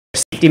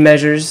safety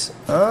measures.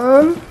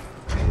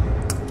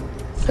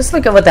 Let's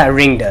look at what that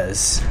ring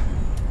does.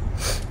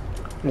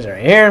 It's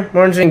right here.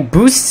 Orange ring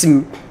boosts.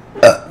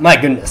 My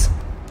goodness.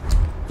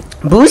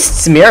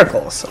 Boosts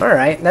miracles. All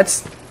right,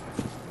 that's.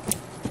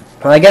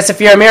 Well, I guess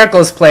if you're a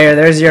miracles player,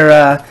 there's your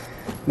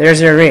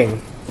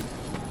ring.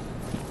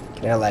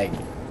 Can I like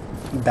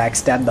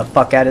backstab the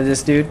fuck out of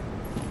this dude?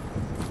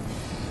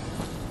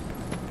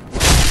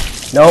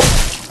 Nope.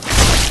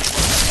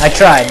 I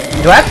tried.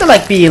 Do I have to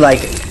like be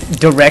like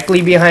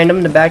directly behind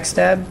him to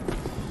backstab?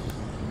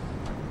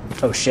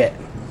 Oh shit.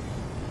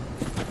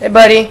 Hey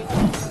buddy.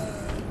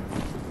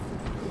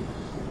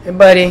 Hey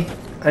buddy.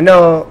 I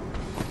know.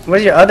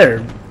 Where's your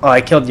other? Oh, I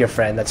killed your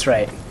friend. That's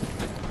right.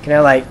 Can I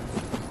like?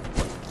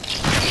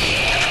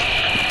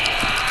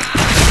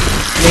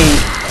 I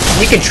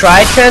mean, you could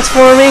try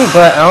transforming,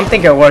 but I don't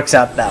think it works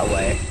out that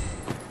way.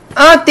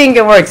 I don't think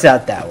it works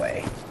out that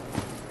way.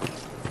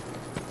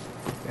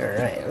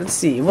 Alright, let's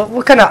see.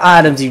 What kind of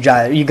items you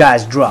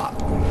guys drop?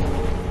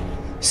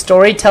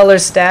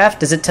 Storyteller's staff.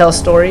 Does it tell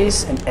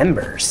stories? An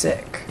ember.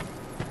 Sick.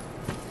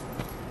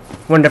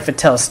 Wonder if it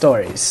tells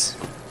stories.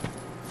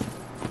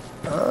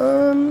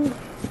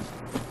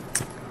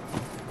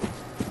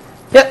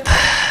 Yep.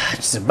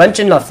 Just a bunch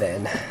of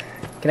nothing.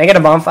 Can I get a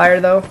bonfire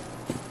though?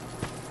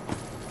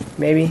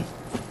 Maybe.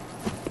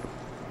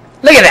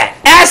 Look at that!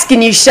 Ask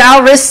and you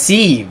shall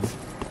receive!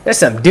 There's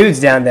some dudes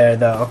down there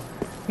though.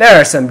 There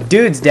are some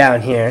dudes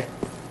down here.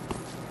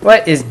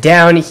 What is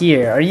down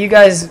here? Are you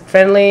guys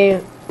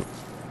friendly?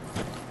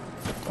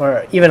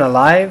 Or even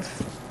alive?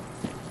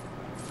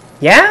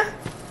 Yeah?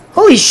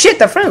 Holy shit,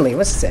 they're friendly.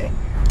 What's it say?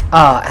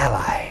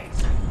 Ally.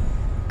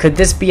 Could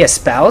this be a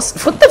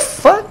spouse? What the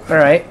fuck?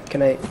 Alright,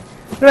 can I...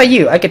 What about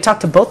you? I could talk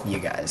to both of you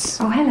guys.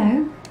 Oh,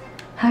 hello.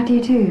 How do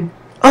you do?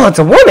 Oh, it's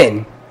a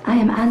woman! I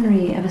am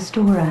Anri of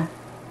Astora,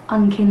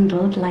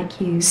 unkindled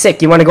like you.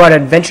 Sick, you want to go on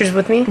adventures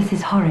with me? This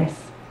is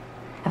Horace,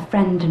 a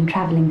friend and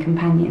travelling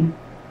companion.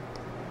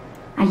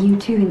 Are you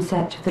too in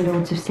search of the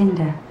Lords of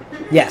Cinder?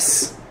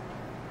 Yes.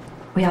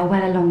 We are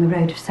well along the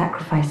road of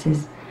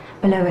sacrifices.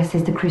 Below us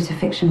is the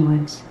Crucifixion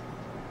Woods.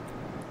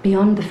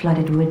 Beyond the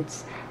flooded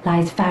woods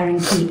lies Farron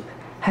Keep,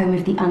 home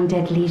of the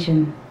Undead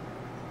Legion.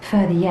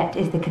 Further yet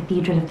is the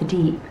Cathedral of the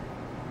Deep.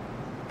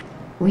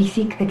 We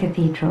seek the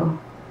cathedral,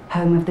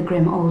 home of the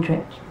grim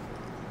Aldrich.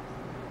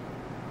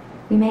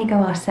 We may go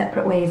our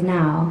separate ways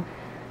now,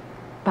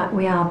 but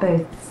we are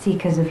both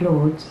seekers of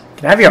lords.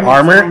 Can I have your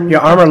armor?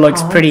 Your armor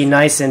looks pretty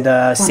nice and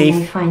safe.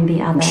 One may find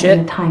the other shit.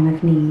 in a time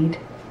of need.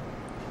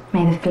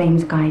 May the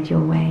flames guide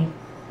your way.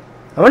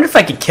 I wonder if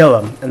I could kill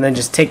them and then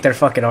just take their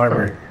fucking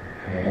armor.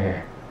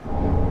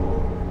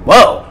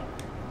 Whoa!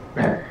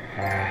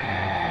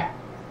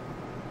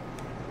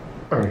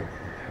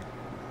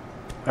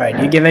 Alright,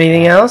 do you give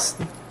anything else?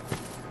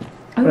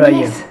 Oh, What about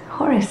yes, you?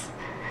 Horace.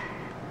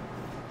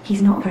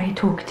 He's not very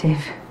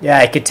talkative, Yeah,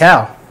 I could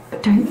tell.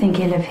 but don't think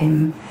ill of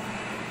him.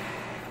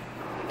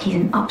 He's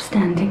an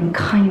upstanding,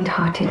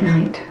 kind-hearted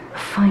knight, a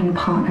fine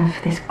partner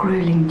for this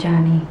grueling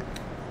journey.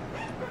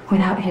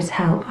 Without his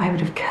help, I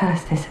would have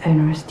cursed this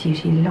onerous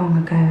duty long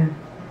ago.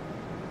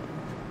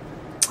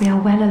 We are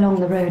well along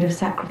the road of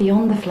sacrifice.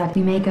 Beyond the flood,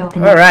 we may go.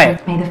 The All right.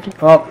 next may the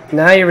Well,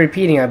 now you're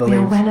repeating, I we are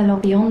believe. well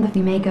along beyond the.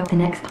 We may go. The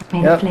next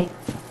may Yep. the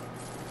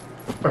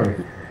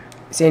flame.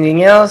 Is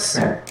anything else?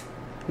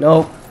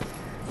 Nope.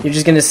 You're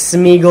just gonna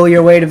smeagol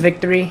your way to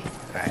victory?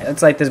 Alright,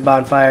 let's light this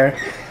bonfire.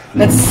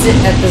 Let's sit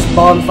at this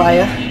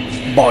bonfire.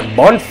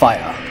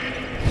 Bonfire.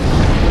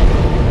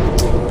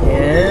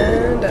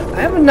 And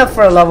I have enough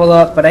for a level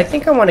up, but I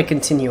think I want to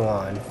continue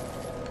on.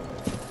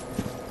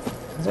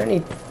 Is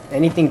there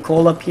anything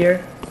cool up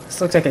here? This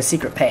looks like a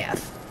secret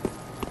path.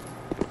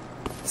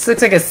 This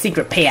looks like a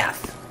secret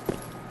path.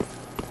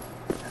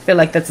 I feel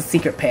like that's a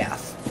secret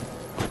path.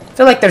 I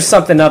feel like there's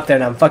something up there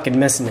and I'm fucking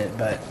missing it,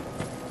 but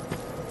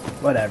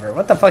whatever.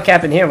 What the fuck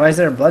happened here? Why is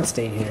there a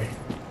bloodstain here?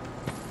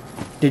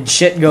 Did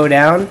shit go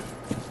down?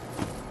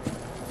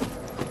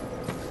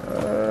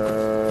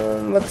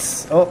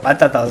 What's... Oh, I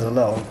thought that was a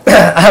little...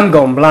 I'm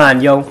going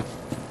blind, yo.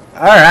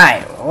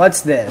 Alright,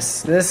 what's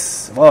this?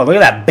 This... Whoa, look at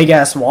that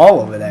big-ass wall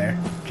over there.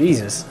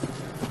 Jesus.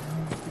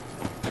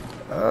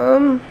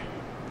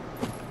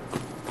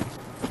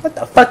 What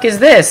the fuck is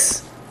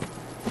this?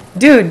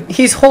 Dude,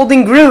 he's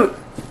holding Groot.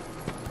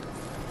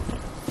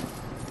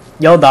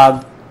 Yo,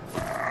 dog.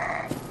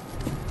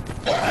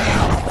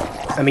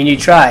 I mean, you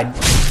tried.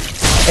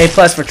 A+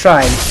 for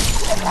trying.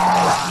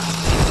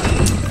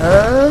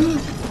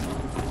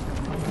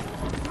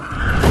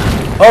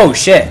 Oh,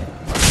 shit.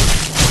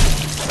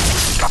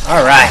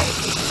 Alright.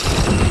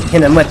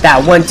 Hit him with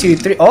that 1, 2,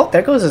 3. Oh,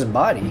 there goes his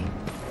body.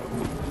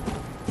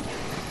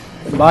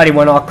 His body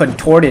went all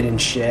contorted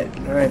and shit.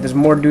 Alright, there's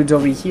more dudes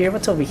over here.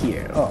 What's over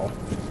here? Oh.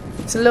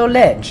 It's a little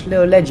ledge.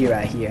 Little ledgy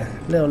right here.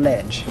 Little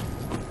ledge.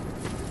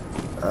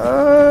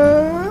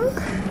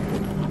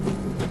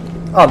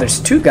 Oh, there's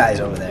two guys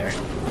over there.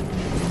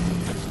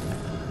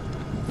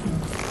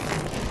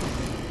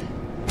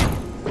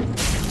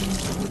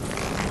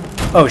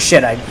 Oh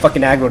shit, I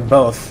fucking aggroed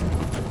both.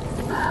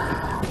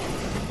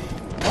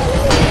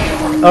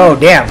 Oh,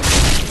 damn.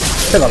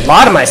 Took a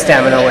lot of my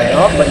stamina away.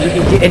 Oh, but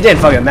it didn't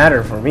fucking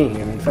matter for me.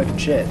 I mean, fucking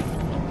shit.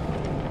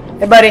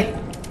 Hey, buddy.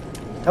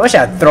 I wish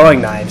I had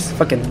throwing knives.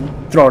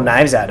 Fucking throw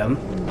knives at him.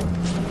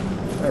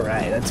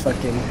 Alright, that's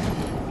fucking...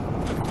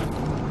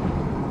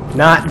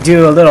 Not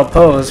do a little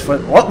pose for...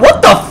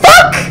 What the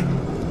fuck?!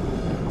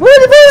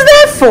 What is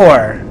that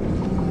for?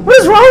 What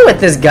is wrong with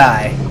this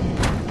guy?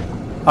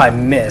 Oh, I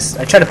missed.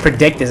 I tried to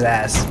predict his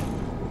ass.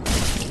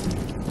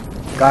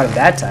 Got him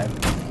that time.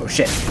 Oh,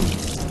 shit.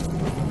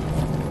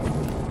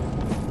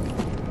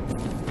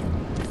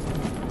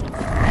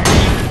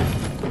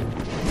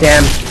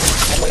 Damn.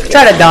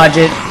 Try to dodge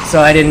it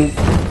so I didn't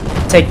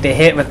take the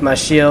hit with my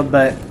shield,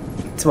 but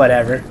it's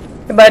whatever.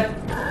 Hey, bud.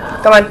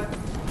 Come on.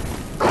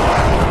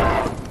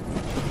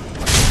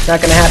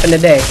 Not gonna happen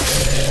today.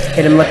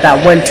 Hit him with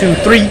that 1, 2,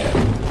 3.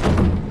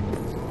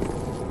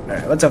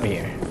 Alright, what's over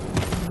here?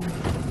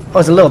 Oh,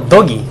 it's a little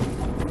doggy.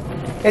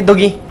 Hey,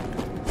 doggy.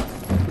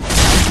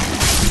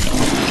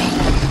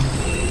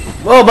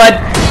 Whoa, bud.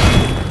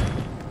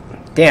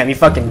 Damn, you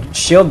fucking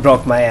shield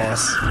broke my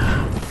ass.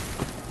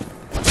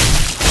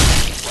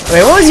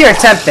 Wait, what was your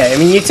attempt there? I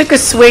mean, you took a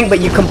swing, but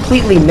you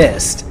completely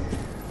missed.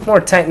 More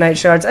Titanite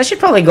shards. I should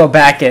probably go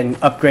back and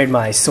upgrade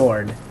my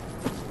sword.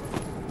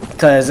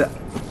 Because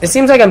it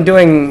seems like I'm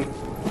doing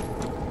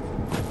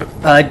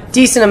a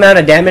decent amount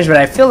of damage, but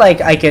I feel like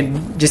I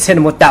could just hit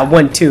him with that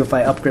 1, 2 if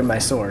I upgrade my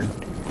sword.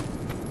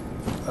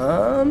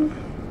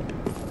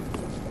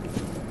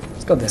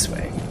 Let's go this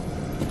way.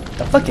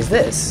 The fuck is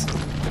this?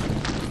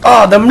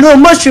 Oh, the little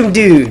mushroom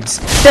dudes!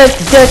 Dun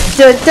dun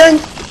dun dun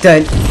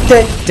dun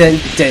dun dun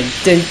dun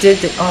dun dun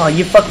dun. Oh,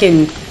 you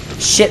fucking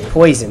shit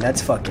poison.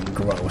 That's fucking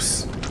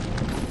gross.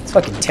 It's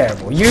fucking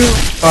terrible. You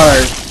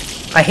are...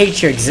 I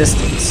hate your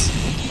existence.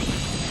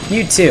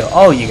 You too.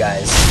 All you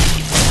guys.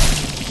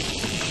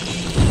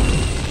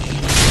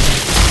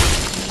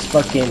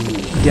 Fucking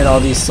get all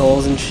these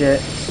souls and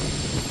shit.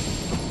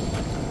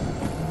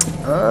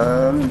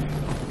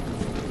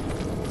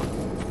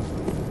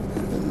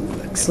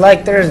 Looks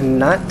like there's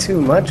not too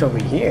much over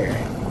here.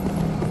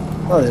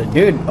 Oh, there's a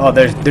dude. Oh,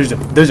 there's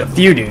a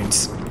few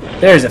dudes.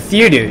 There's a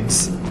few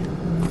dudes.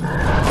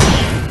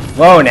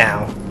 Whoa,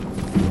 now.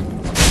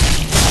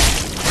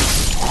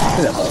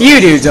 There's a few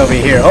dudes over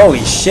here.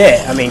 Holy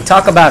shit. I mean,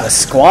 talk about a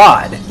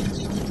squad.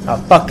 A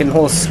fucking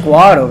whole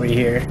squad over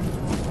here.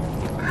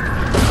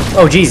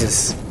 Oh,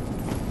 Jesus.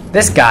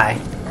 This guy.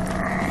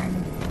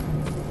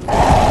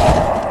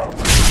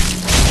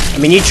 I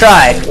mean, you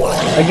tried.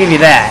 I'll give you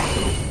that.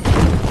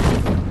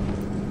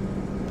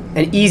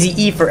 An easy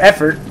E for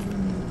effort.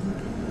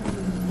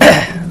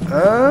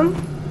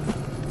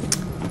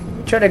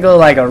 Try to go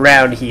like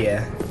around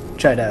here.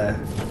 Try to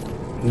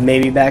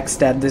maybe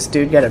backstab this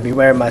dude. Gotta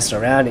beware of my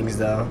surroundings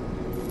though.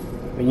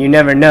 I mean, you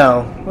never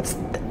know. What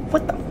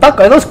the fuck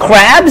are those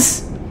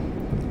crabs?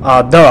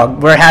 Oh,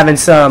 dog. We're having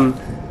some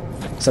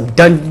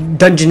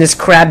Dungeness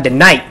crab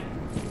tonight.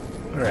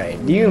 All right.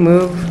 Do you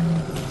move?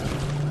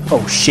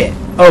 Oh shit.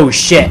 Oh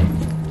shit.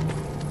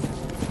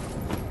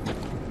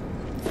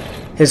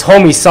 His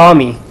homie saw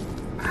me.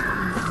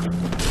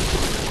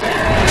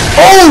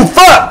 Oh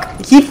fuck!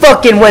 He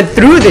fucking went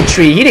through the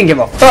tree. He didn't give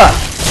a fuck.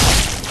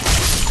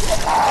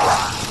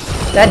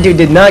 That dude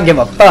did not give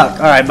a fuck.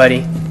 Alright,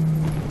 buddy.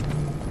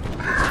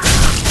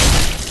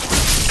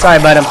 Sorry,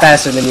 bud. I'm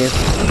faster than you.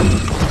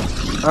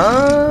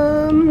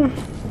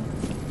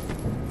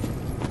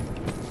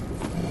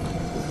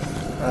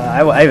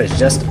 I was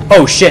just...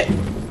 Oh, shit.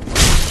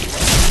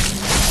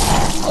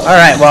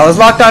 Alright, well, I was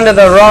locked onto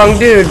the wrong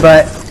dude,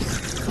 but...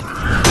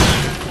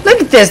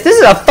 Look at this. This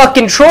is a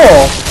fucking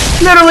troll.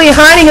 Literally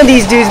hiding of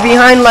these dudes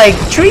behind, like,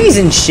 trees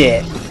and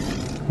shit.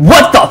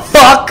 What the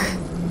fuck?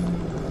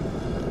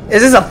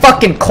 Is this a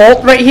fucking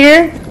cult right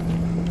here?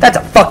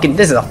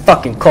 This is a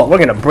fucking cult. We're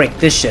gonna break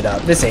this shit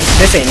up. This ain't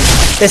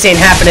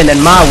happening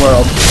in my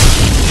world.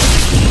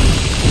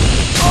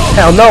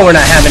 Hell no, we're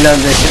not having none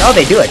of this shit. Oh,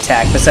 they do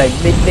attack. Besides,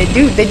 they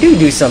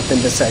do something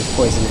besides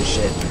poison and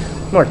shit.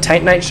 More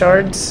Titanite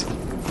shards.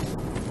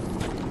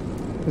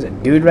 There's a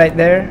dude right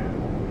there.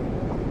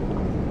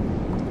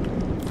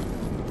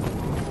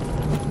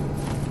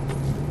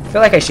 I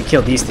feel like I should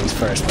kill these things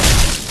first.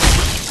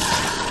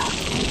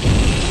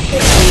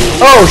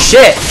 Oh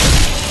shit!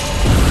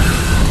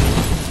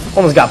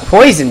 Almost got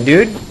poisoned,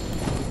 dude.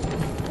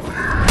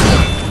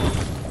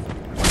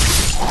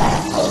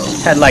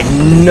 I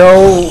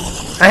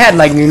had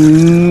like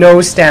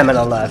no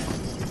stamina left.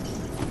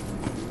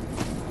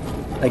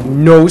 Like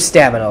no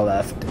stamina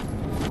left.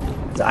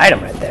 There's an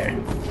item right there.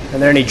 Are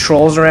there any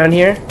trolls around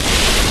here?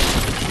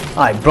 Oh,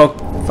 I broke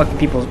fucking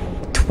people's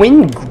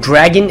Twin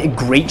Dragon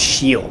Great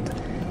Shield.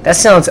 That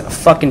sounds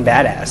fucking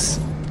badass.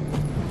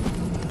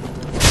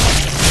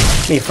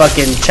 Let me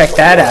fucking check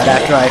that out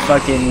after I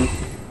fucking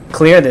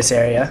clear this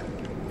area.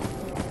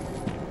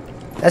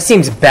 That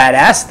seems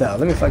badass though.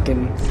 Let me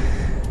fucking...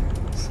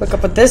 Let's look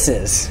up what this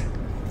is.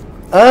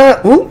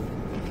 Ooh.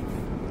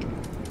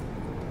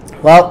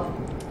 Well,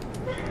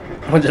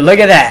 would you look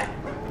at that?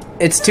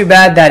 It's too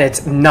bad that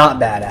it's not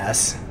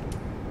badass.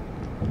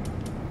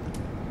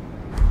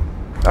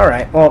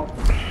 Alright, well,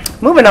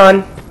 moving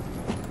on.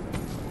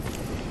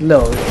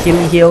 Little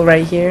hill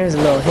right here. There's a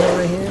little hill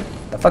right here.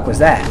 The fuck was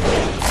that?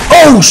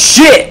 Oh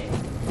shit!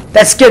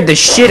 That scared the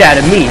shit out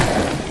of me.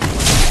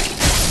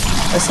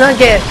 Let's not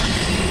get.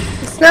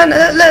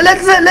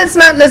 Let's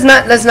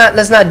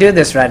not do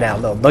this right now,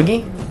 little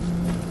boogie.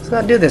 Let's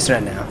not do this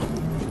right now.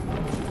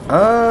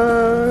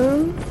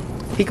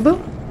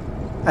 Peekaboo?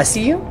 I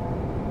see you.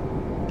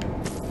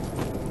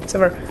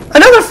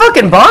 Another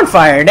fucking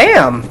bonfire,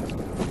 damn!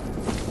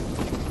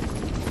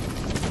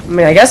 I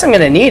mean, I guess I'm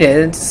gonna need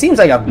it. It seems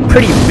like a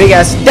pretty big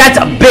ass. That's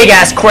a big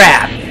ass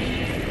crab!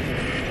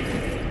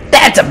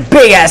 That's a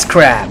big ass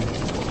crab!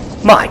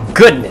 My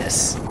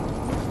goodness!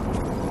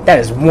 That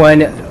is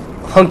one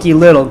hunky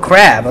little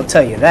crab, I'll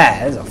tell you that.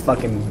 That is a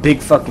fucking big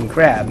fucking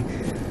crab.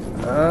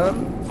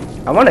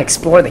 I want to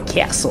explore the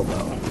castle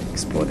though.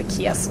 Explore the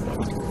castle.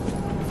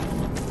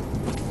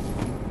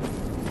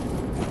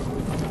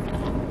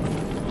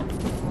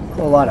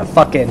 Whole lot of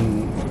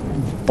fucking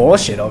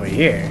bullshit over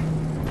here.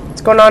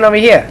 What's going on over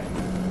here?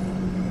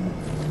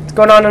 What's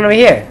going on over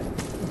here?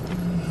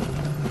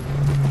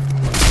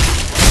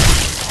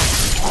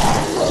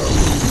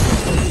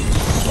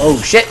 Oh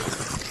shit.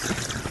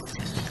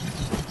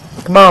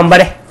 Come on,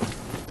 buddy.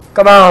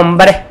 Come on,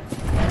 buddy.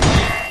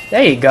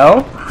 There you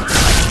go.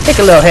 Take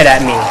a little hit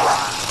at me.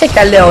 Take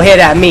that little hit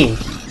at me.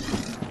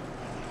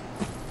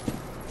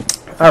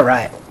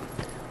 Alright.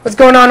 What's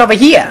going on over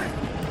here?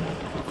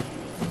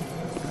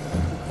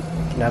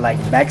 Can I like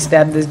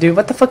backstab this dude?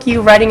 What the fuck are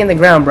you writing in the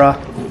ground, bro?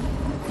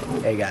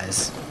 Hey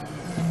guys.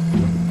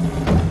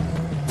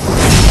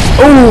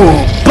 Ooh,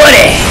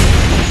 buddy!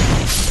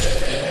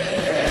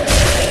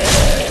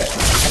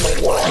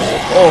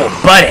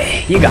 Oh,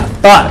 buddy, you got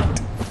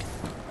fucked.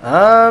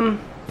 I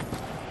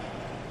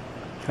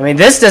mean,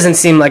 this doesn't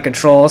seem like a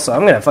troll, so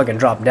I'm gonna fucking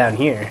drop down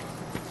here.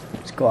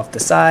 Just go off the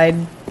side.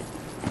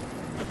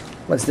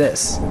 What's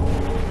this?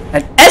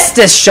 An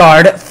Estus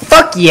shard?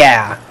 Fuck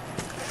yeah!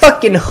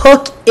 Fucking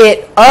hook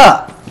it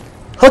up!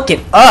 Hook it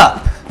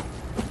up!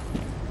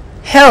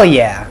 Hell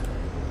yeah!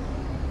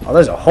 Oh,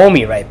 there's a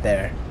homie right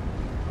there.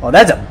 Oh,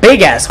 that's a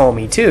big ass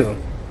homie too.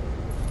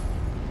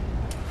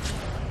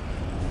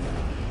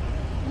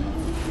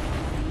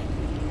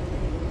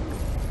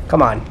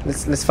 Come on,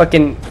 let's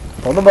fucking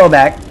pull the bow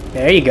back.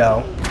 There you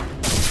go.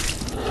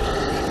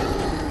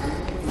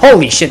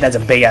 Holy shit, that's a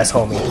big ass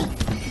homie.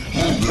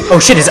 Oh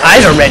shit, his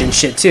eyes are red and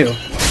shit too.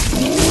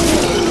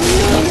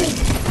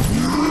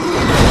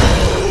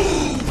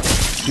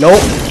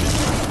 Nope.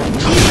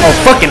 Oh,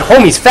 fucking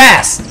homie's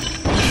fast.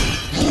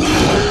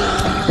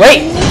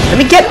 Wait, let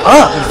me get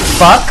up,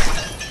 fuck.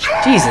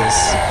 Jesus.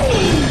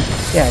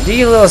 Yeah, do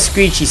your little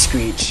screechy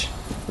screech.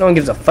 No one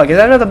gives a fuck. Is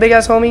that another big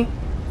ass homie?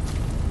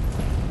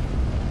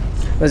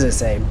 What does it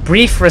say?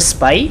 Brief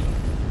respite?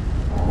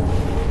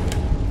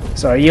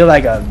 So are you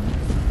like a...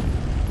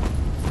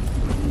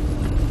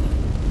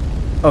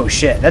 Oh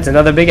shit, that's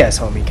another big ass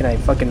homie. Can I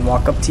fucking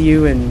walk up to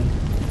you and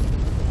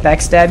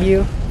backstab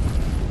you?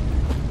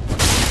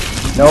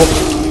 Nope.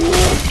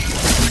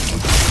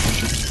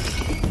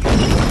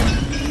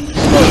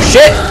 Oh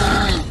shit!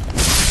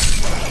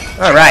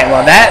 Alright,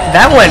 well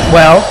that went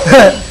well.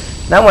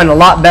 That went a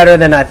lot better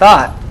than I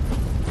thought.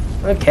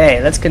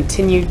 Okay, let's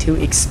continue to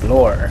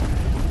explore.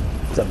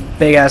 It's a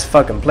big ass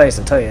fucking place,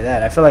 I'll tell you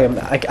that. I feel like I'm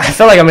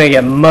gonna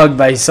get mugged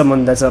by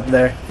someone that's up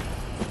there.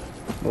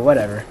 But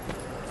whatever.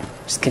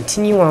 Just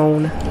continue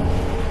on.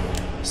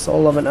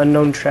 Soul of an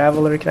unknown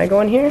traveler. Can I go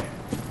in here?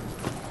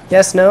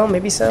 Yes, no,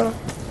 maybe so.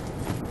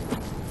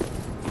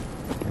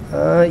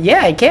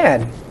 Yeah, I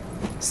can.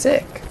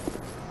 Sick.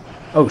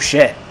 Oh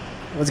shit.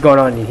 What's going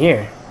on in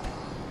here?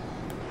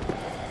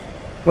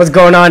 What's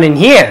going on in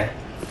here?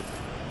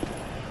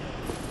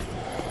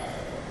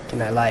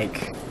 Can I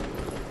like...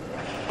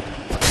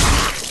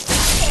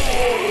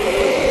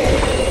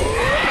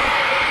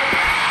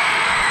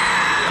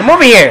 Come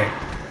over here!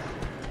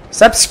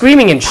 Stop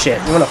screaming and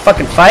shit. You wanna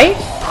fucking fight?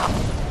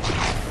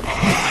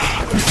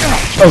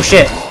 Oh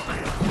shit.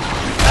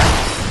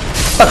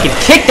 Fucking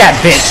kick that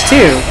bitch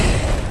too.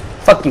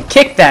 Fucking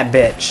kick that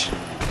bitch.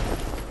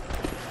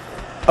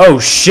 Oh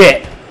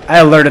shit. I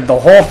alerted the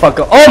whole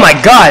fucking... Oh my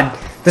god!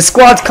 The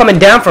squad's coming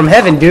down from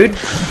heaven, dude.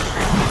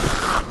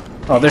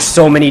 Oh, there's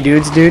so many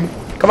dudes, dude.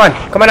 Come on.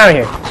 Come on out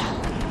here.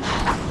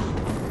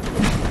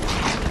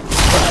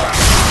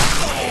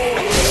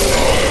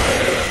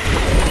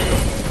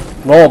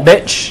 Roll,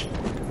 bitch.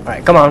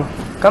 Alright, come on.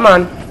 Come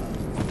on.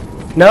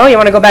 No? You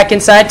want to go back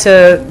inside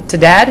to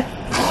Dad?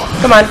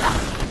 Come on.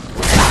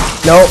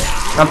 Nope.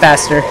 I'm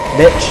faster,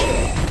 bitch.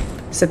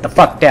 Sit the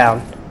fuck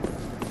down.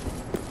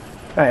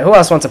 Alright, who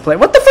else wants to play?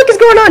 What the fuck is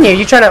going on here?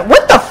 You trying to...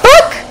 What the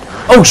fuck?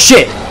 Oh,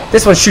 shit.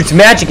 This one shoots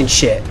magic and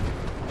shit.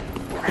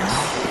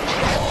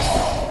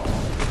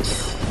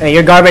 Hey,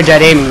 you're garbage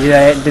at aiming.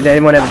 Did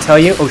anyone ever tell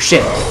you? Oh,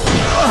 shit.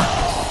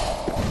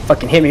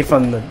 Fucking hit me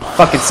from the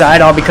fucking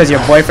side, all because your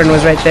boyfriend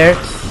was right there.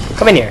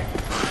 Come in here.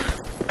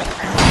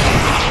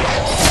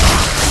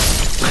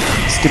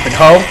 Stupid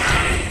hoe.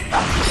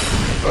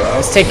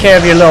 Let's take care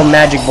of your little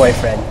magic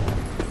boyfriend.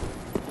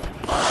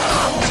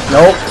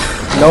 Nope.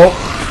 Nope.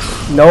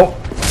 Nope.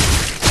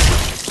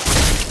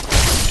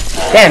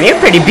 Damn, you're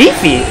pretty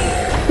beefy.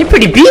 You're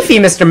pretty beefy,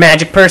 Mr.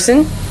 Magic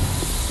Person.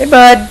 Hey,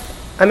 bud.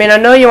 I mean, I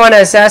know you want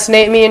to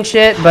assassinate me and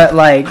shit, but,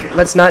 like,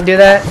 let's not do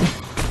that.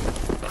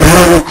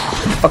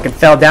 Fucking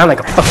fell down like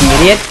a fucking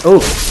idiot.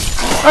 Ooh.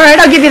 Alright,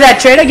 I'll give you that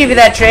trade. I'll give you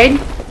that trade.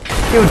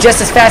 You were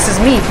just as fast as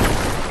me.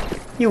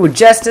 You were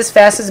just as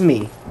fast as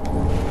me.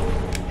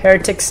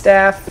 Heretic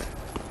staff.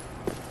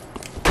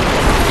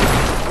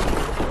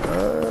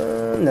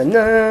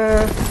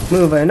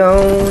 Moving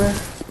on.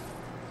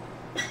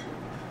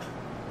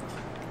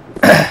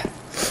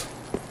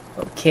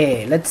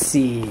 Okay, let's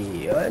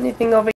see. Anything over